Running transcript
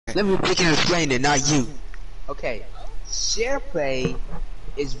Let me quickly explain it, not you. Okay, share play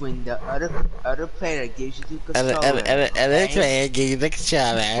is when the other player gives you the controller. Other Okay. player give you the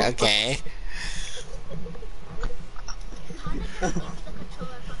controller, okay.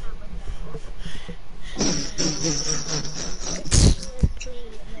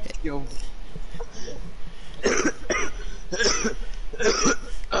 Yo.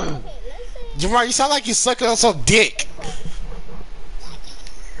 Jamar, you sound like you sucking on some dick.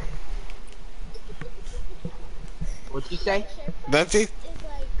 What you say? Nothing?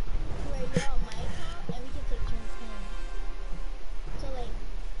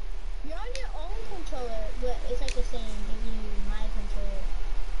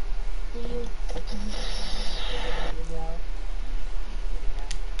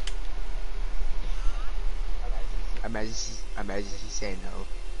 Imagine she said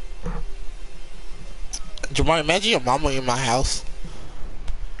no. Jamar, imagine your mama in my house.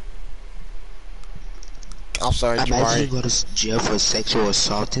 I'm sorry, Imagine you Jamari. go to jail for sexual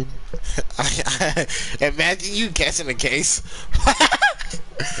assaulting. Imagine you guessing the case.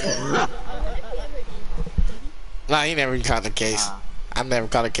 Nah, he never caught the case. I never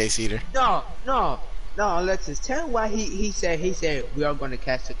caught a case either. No, Alexis, tell him why he said we are gonna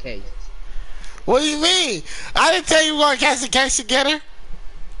catch the case. What do you mean? I didn't tell you we were gonna catch the case together.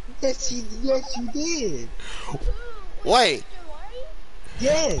 Yes, you did. Wait.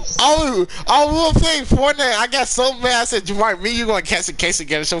 Yes. Oh, we were playing Fortnite. I got so mad. I said, Jamar, me, you gonna catch the case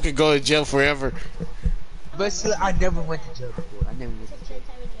together so we can go to jail forever. But still, I never went to jail before. I never went to jail.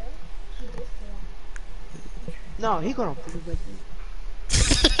 No, he gonna put it with me.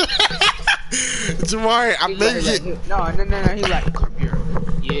 Jamar, I made you. No. He like, come here.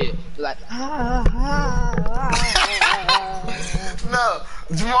 Yeah. He like, No,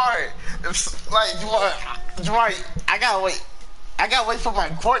 Jamar. It's like Jamar. I gotta wait. I gotta wait for my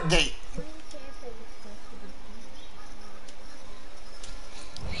court date.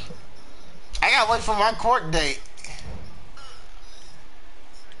 I gotta wait for my court date.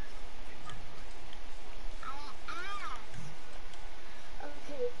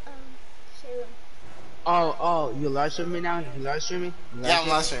 Oh, you live streaming now? You live streaming? Yeah, I'm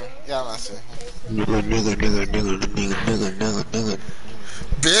live streaming. Nigga.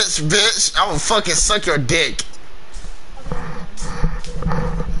 Bitch, I will fucking suck your dick.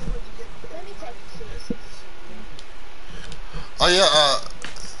 Oh yeah,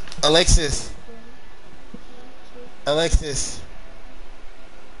 Alexis.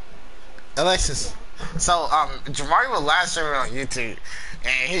 So Jamari was live streaming on YouTube,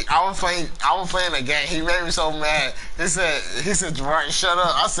 and I was playing the game. He made me so mad. He said, Jamari, shut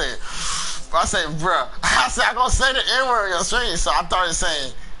up. I said, bruh. I said, I'm gonna say the N word on your stream. So I started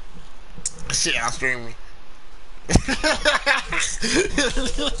saying, shit, I'm streaming.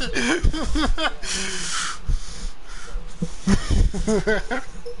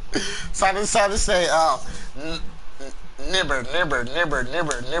 So I decided to say, nibber.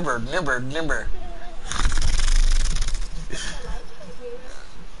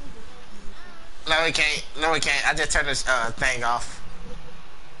 No, we can't. I just turned this thing off.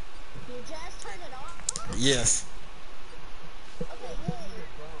 You just turned it off? Yes. Okay, yeah.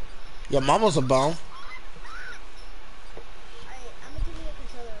 Your mama's a bum. Alright, I'm gonna give you the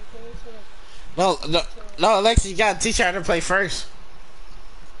controller, okay? So, like, No, Alexa, you gotta teach her how to play first.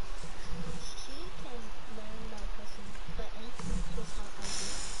 she can learn by pressing buttons, just how I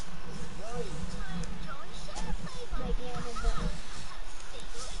do. Like, yeah, the button.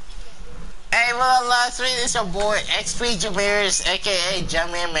 Hey, well, last week, it's your boy, XP Jameris, aka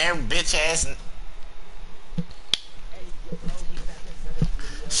Jumpman Man, bitch ass.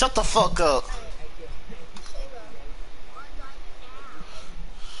 Shut the fuck up.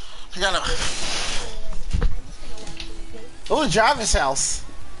 You gotta. Oh, Jarvis' house.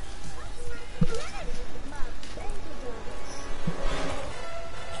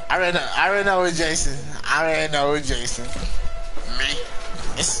 I already know with Jason. Me.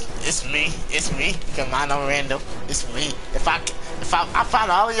 It's me. Come on, I'm random. It's me. If I find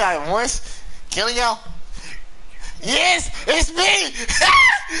all of y'all at once, kill y'all. Yes, it's me.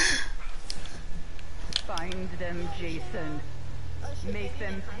 Find them, Jason. Make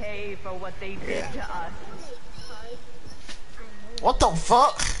them pay for what they did to us. What the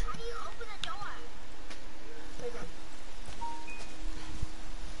fuck?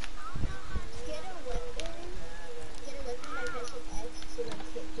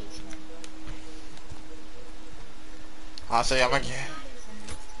 I'll say I'm again.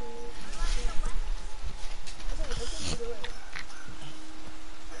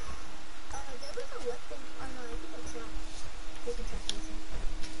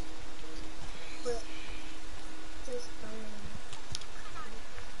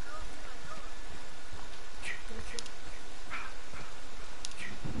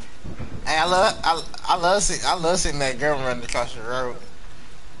 I love seeing that girl running across the road.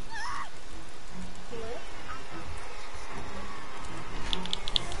 What?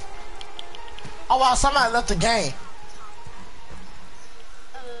 Oh wow, somebody left the game.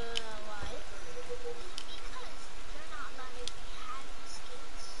 Why?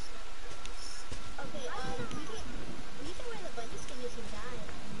 Okay, we can wear the bunny skin if you die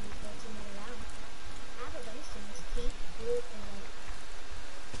and you go to another round. I have a bunny skin. It's pink, blue, and white.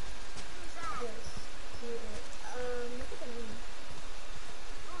 Yes. Look at the name.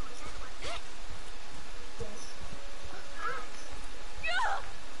 Yes.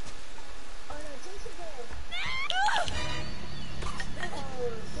 Oh no, Jason's there. Oh,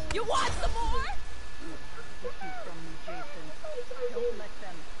 You want some more? This is from me, Jason. Don't let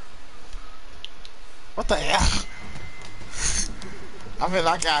them. What the hell? I feel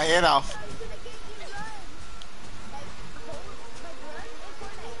like I head off. he's gonna get you run. Like, run in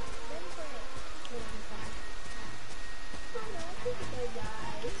Fortnite. Run in Fortnite. No, I'm sorry. Oh no, I think you're gonna die.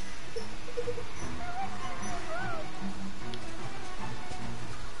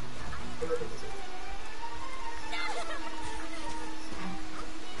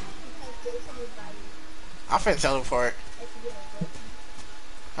 Because Jason is by you. I'm finna teleport. If you get a whip.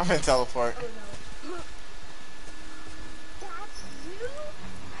 I'm finna teleport. Oh no. That's you? I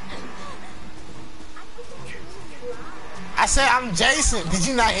think that's really loud. I said I'm Jason. Did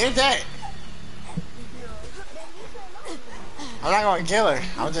you not hear that? No. Then you said no. I'm not gonna kill her.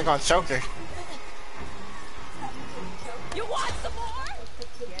 I'm just gonna choke her. You want some more?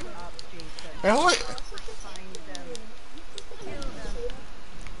 Get up, Jason. Man, who? Find them. Kill them.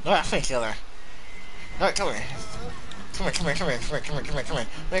 No, I can't kill her. No, come here. Come here, come here, come here, come here, come here, come here, come here,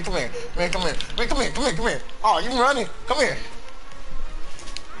 come here, come here, come here, come here, come here, come here, come here. Oh, you running? Come here.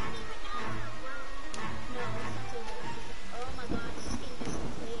 Oh my god, this game is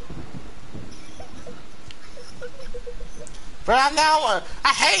But I now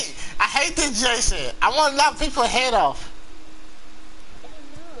I hate this Jason. I want to knock people's head off. I know,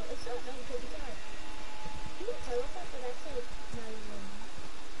 it's so annoying because you can teleport, but that's like not even.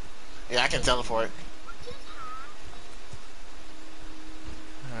 Yeah, I can teleport. What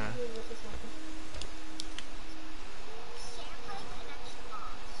just happened?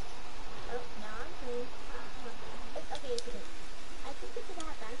 Oh, now I'm playing. Okay, it's okay. I think it's gonna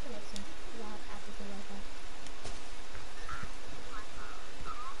have bad connection. Because I have African Wi-Fi.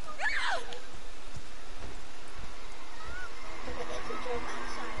 Okay, it's a joke. I'm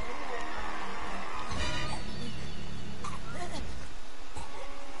sorry.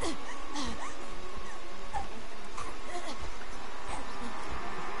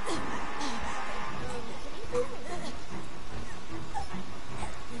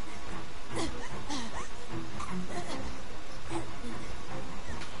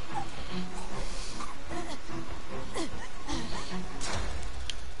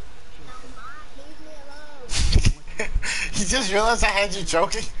 Leave me alone. You just realized I had you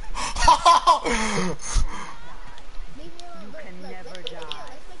joking? Leave me alone. You can Look, never let's make a deal.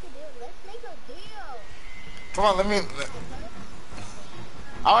 die. Let's make a deal. Let's make a deal. Come on, let me.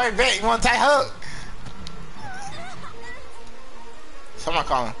 All right, bet. You want a tight hug? Someone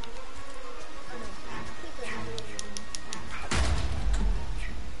calling.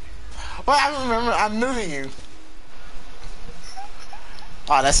 Well, I remember. I'm new to you.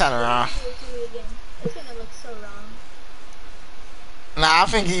 Oh, that sounded wrong. It's gonna look so wrong. Nah, I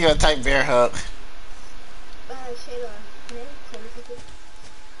think you a tight bear hug. Shayla, can I tell you something?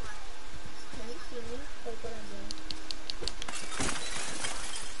 Can you see me? Like what I'm doing?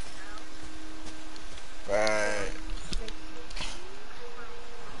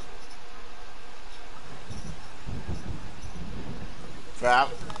 Right. But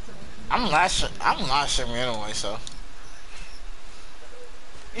I'm not streaming anyway, so.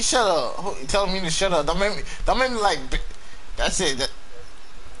 You shut up. You telling me to shut up. Don't make me like, that's it.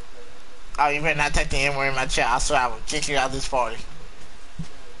 Oh, you better not take the N word in my chat. I swear I will kick you out of this party.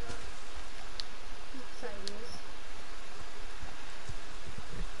 Sorry, Lewis.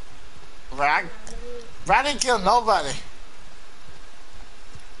 Bro, I didn't kill nobody.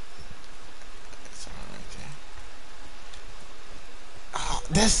 Oh,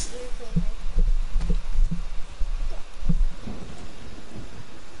 this. You're playing, right?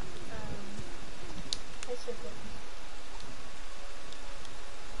 That's your good.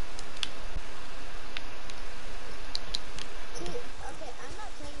 See, okay, I'm not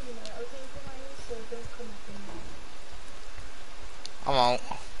playing anymore, okay, Kumari, so don't come up anymore. I won't.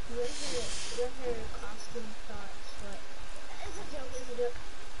 Your hair costume thoughts, what? It's a joke, it's a joke.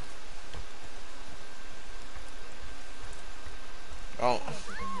 Oh.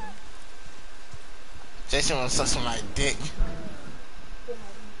 Jason wanna suck some like dick.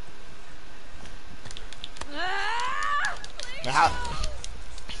 Ah! Now, how,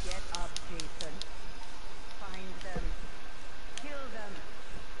 Get up, Jason. Find them. Kill them.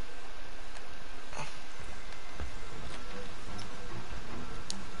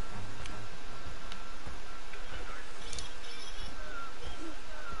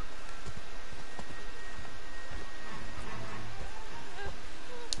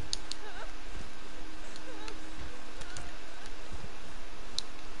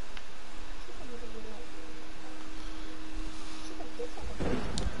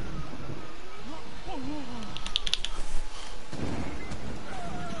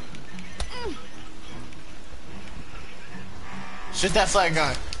 shoot that flag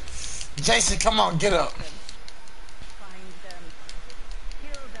gun. Jason, come on, get up. Find them.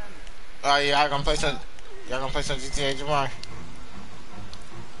 Kill them. Oh yeah, y'all gonna play some GTA tomorrow.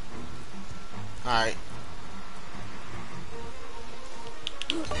 Alright.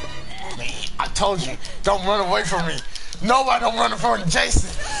 Man, I told you, don't run away from me. Nobody don't run from Jason.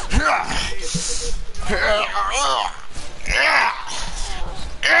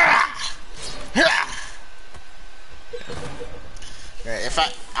 If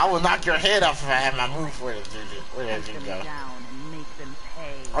I will knock your head off if I had my move. Where did you Them go? down and make them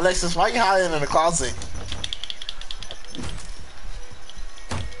pay. Alexis, why you hiding in the closet?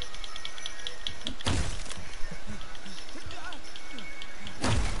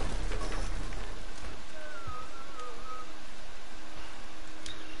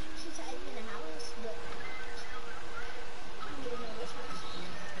 She's hiding in the house, but I don't even know which house.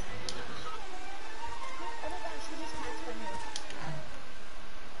 Oh my gosh, she just passed by here.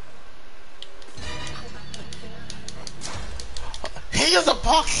 He is a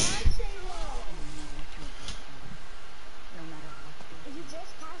punk. I'd say No matter what if you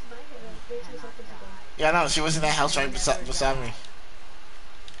just passed by her like 13 seconds ago. Yeah, I know. She was in that house right beside me.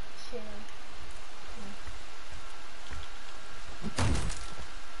 Shit.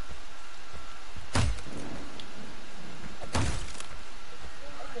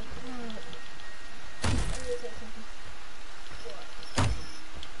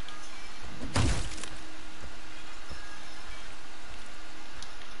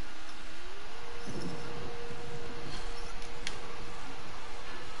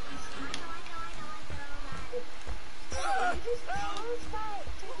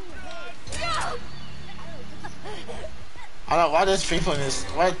 I don't know why there's people in this.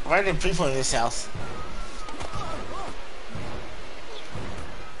 Why are there people in this house?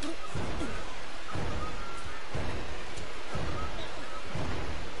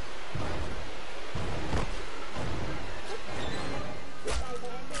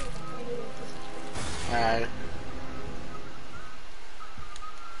 Alright.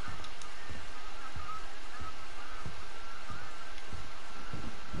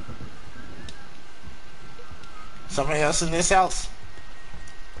 Somebody else in this house?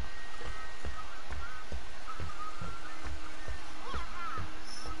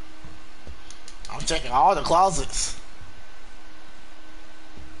 I'm checking all the closets.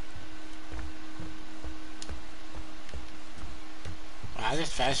 Well, I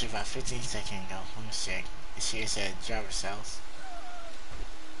just passed you about 15 seconds ago. Let me check. She said driver's house.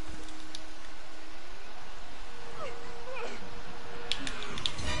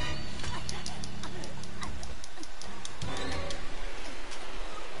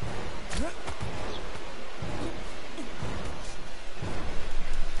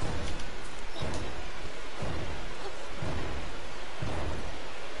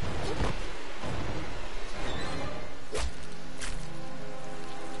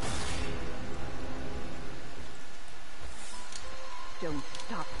 Don't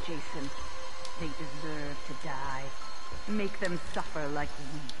stop, Jason. They deserve to die. Make them suffer like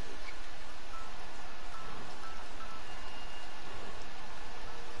we did.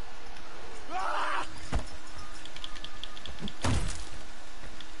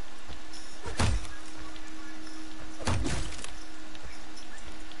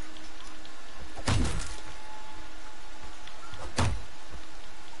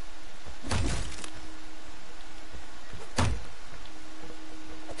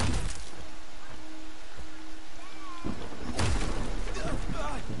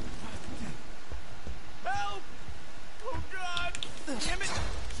 Help! Oh God! Damn it!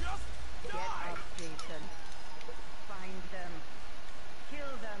 Just Get die! up, Jason. Find them.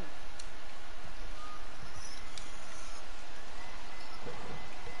 Kill them.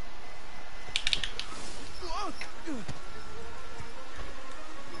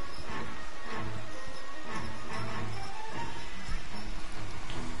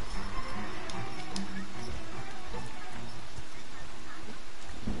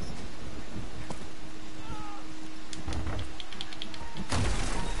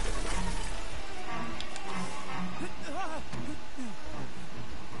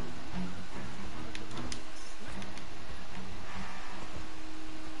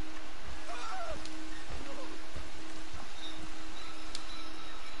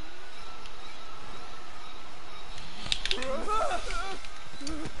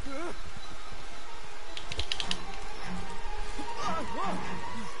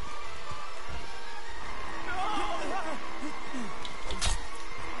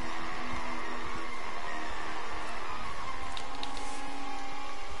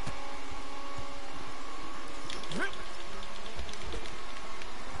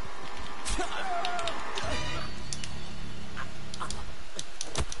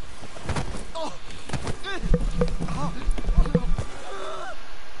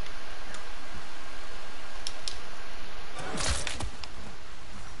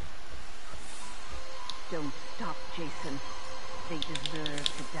 Don't stop, Jason. They deserve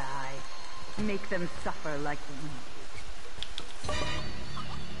to die. Make them suffer like we did.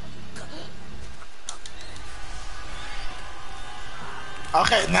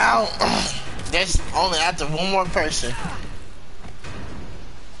 Okay, now there's only after one more person.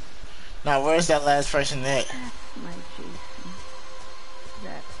 Now, where's that last person at? That's my Jason.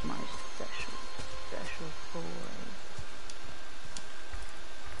 That's my special, special boy.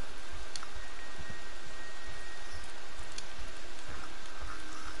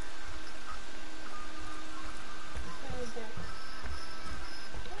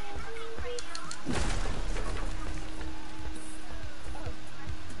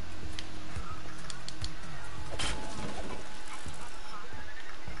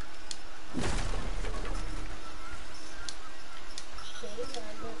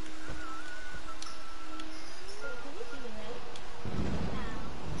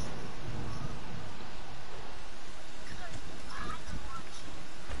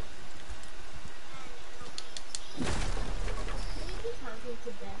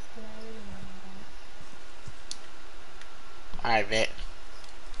 Alright, bet.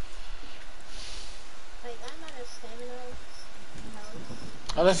 Like, I'm out of stamina.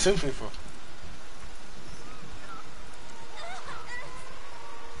 Oh, that's two people.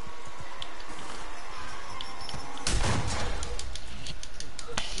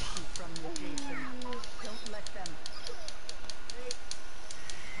 From you, Jason. Don't let them.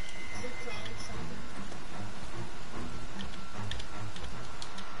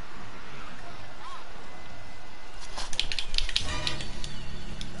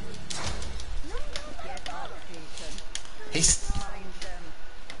 Get up, Jason. He's. Find them.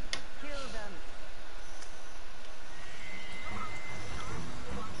 Kill them.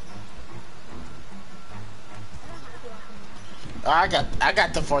 Oh, I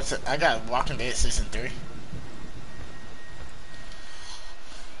got the fourth. I got Walking Dead season 3.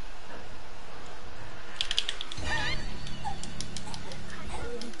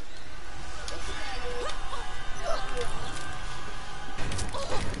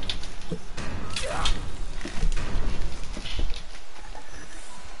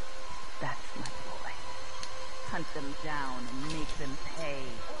 That's my boy. Hunt them down and make them pay.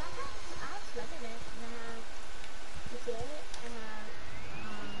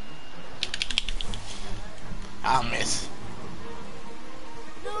 I'll miss.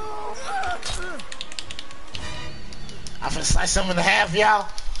 I'm gonna slice them in half, y'all.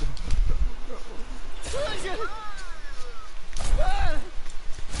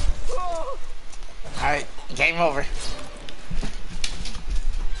 Alright, game over.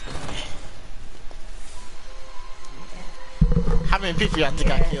 How many people y'all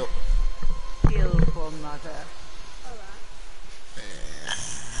think I killed? Skillful mother.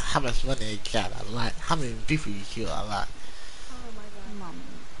 How much money you got? A lot. How many people you killed? A lot. Mom,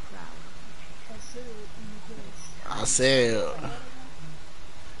 proud. I said.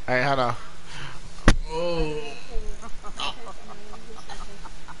 Alright, hold on. Oh.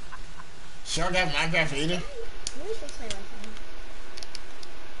 Sure got Minecraft either?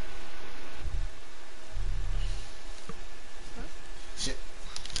 Shit.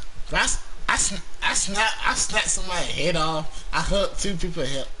 I snapped somebody's head off. I hooked 2 people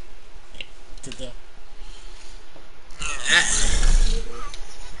head to them.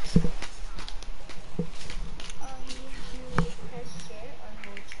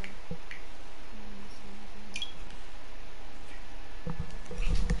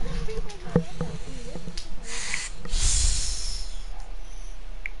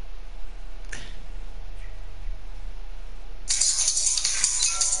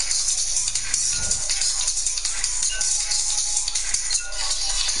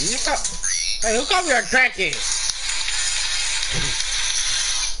 Hey, who called me a crackhead?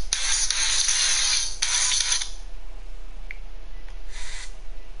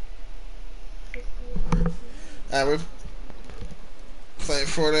 Alright, we're playing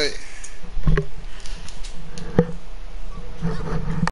Fortnite.